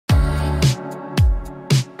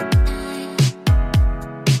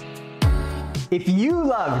If you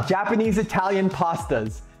love Japanese Italian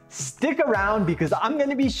pastas, stick around because I'm going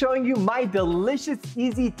to be showing you my delicious,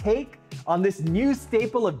 easy take on this new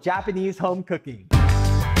staple of Japanese home cooking.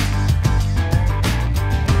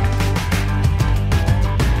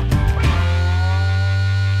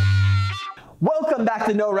 Welcome back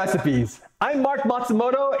to No Recipes. I'm Mark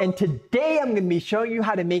Matsumoto, and today I'm going to be showing you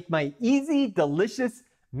how to make my easy, delicious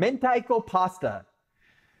Mentaiko pasta.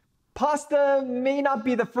 Pasta may not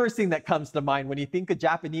be the first thing that comes to mind when you think of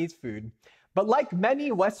Japanese food, but like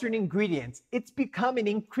many Western ingredients, it's become an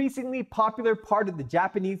increasingly popular part of the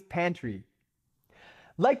Japanese pantry.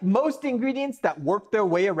 Like most ingredients that work their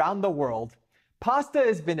way around the world, pasta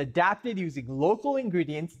has been adapted using local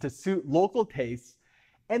ingredients to suit local tastes,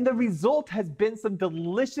 and the result has been some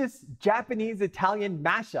delicious Japanese-Italian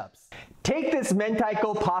mashups. Take this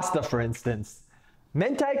Mentaiko pasta, for instance.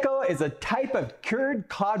 Mentaiko is a type of cured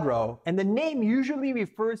cod roe, and the name usually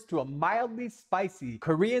refers to a mildly spicy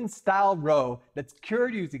Korean-style roe that's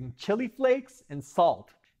cured using chili flakes and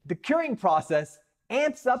salt. The curing process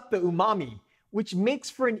amps up the umami, which makes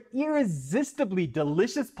for an irresistibly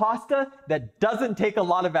delicious pasta that doesn't take a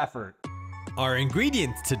lot of effort. Our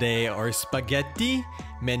ingredients today are spaghetti,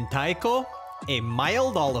 mentaiko, a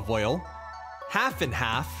mild olive oil, half and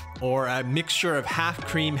half, or a mixture of half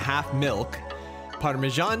cream, half milk,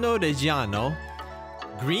 Parmigiano-Reggiano,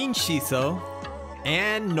 green shiso,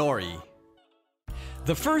 and nori.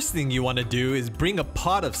 The first thing you want to do is bring a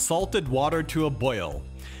pot of salted water to a boil.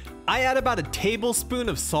 I add about a tablespoon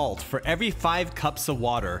of salt for every 5 cups of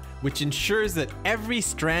water, which ensures that every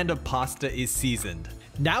strand of pasta is seasoned.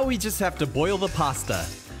 Now we just have to boil the pasta.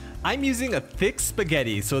 I'm using a thick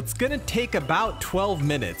spaghetti, so it's gonna take about 12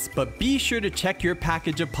 minutes, but be sure to check your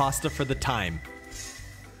package of pasta for the time.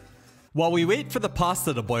 While we wait for the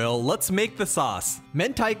pasta to boil, let's make the sauce.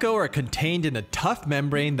 Mentaiko are contained in a tough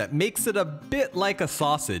membrane that makes it a bit like a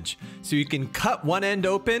sausage, so you can cut one end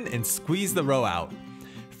open and squeeze the roe out.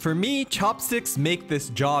 For me, chopsticks make this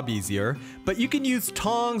job easier, but you can use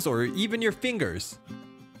tongs or even your fingers.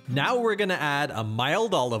 Now we're gonna add a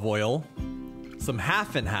mild olive oil, some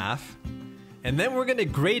half and half, and then we're gonna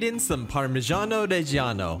grate in some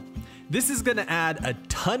Parmigiano-Reggiano. This is gonna add a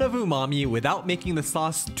ton of umami without making the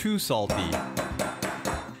sauce too salty.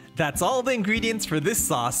 That's all the ingredients for this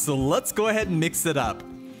sauce, so let's go ahead and mix it up.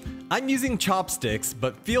 I'm using chopsticks,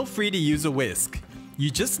 but feel free to use a whisk. You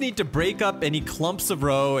just need to break up any clumps of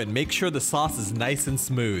roe and make sure the sauce is nice and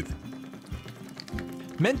smooth.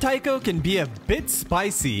 Mentaiko can be a bit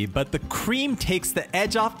spicy, but the cream takes the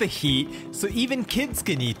edge off the heat, so even kids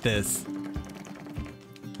can eat this.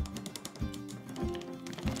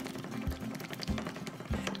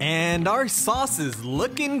 And our sauce is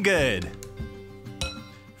looking good.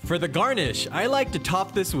 For the garnish, I like to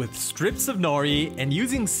top this with strips of nori, and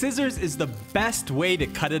using scissors is the best way to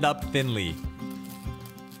cut it up thinly.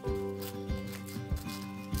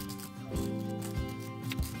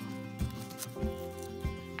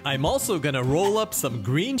 I'm also gonna roll up some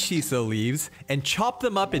green shiso leaves and chop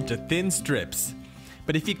them up into thin strips.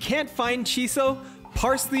 But if you can't find shiso,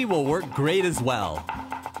 parsley will work great as well.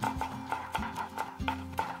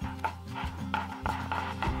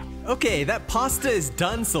 Okay, that pasta is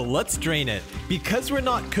done, so let's drain it. Because we're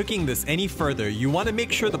not cooking this any further, you want to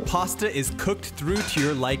make sure the pasta is cooked through to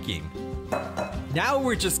your liking. Now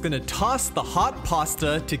we're just gonna toss the hot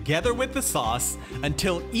pasta together with the sauce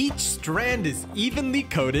until each strand is evenly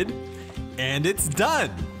coated, and it's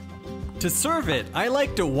done! To serve it, I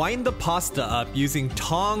like to wind the pasta up using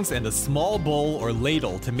tongs and a small bowl or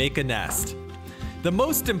ladle to make a nest. The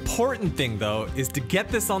most important thing though is to get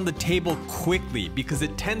this on the table quickly because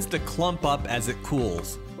it tends to clump up as it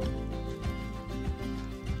cools.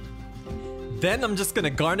 Then I'm just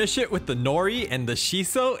gonna garnish it with the nori and the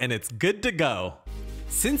shiso, and it's good to go.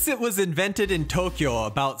 Since it was invented in Tokyo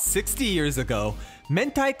about 60 years ago,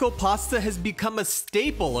 Mentaiko pasta has become a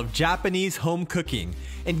staple of Japanese home cooking,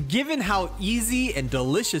 and given how easy and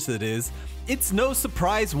delicious it is, it's no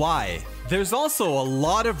surprise why. There's also a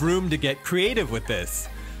lot of room to get creative with this.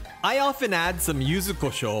 I often add some yuzu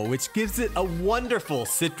kosho, which gives it a wonderful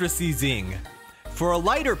citrusy zing. For a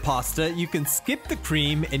lighter pasta, you can skip the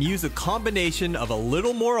cream and use a combination of a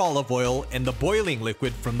little more olive oil and the boiling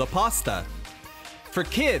liquid from the pasta. For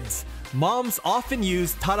kids, moms often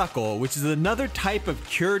use tarako, which is another type of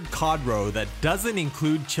cured cod roe that doesn't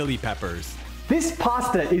include chili peppers. This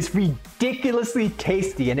pasta is ridiculously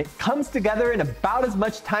tasty, and it comes together in about as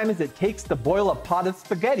much time as it takes to boil a pot of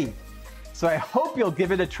spaghetti. So I hope you'll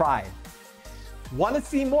give it a try. Want to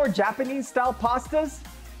see more Japanese-style pastas?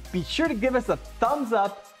 Be sure to give us a thumbs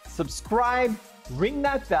up, subscribe, ring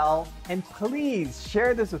that bell, and please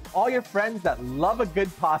share this with all your friends that love a good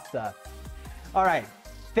pasta. All right,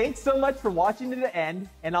 thanks so much for watching to the end,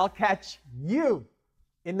 and I'll catch you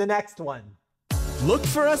in the next one. Look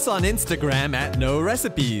for us on Instagram at No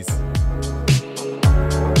Recipes.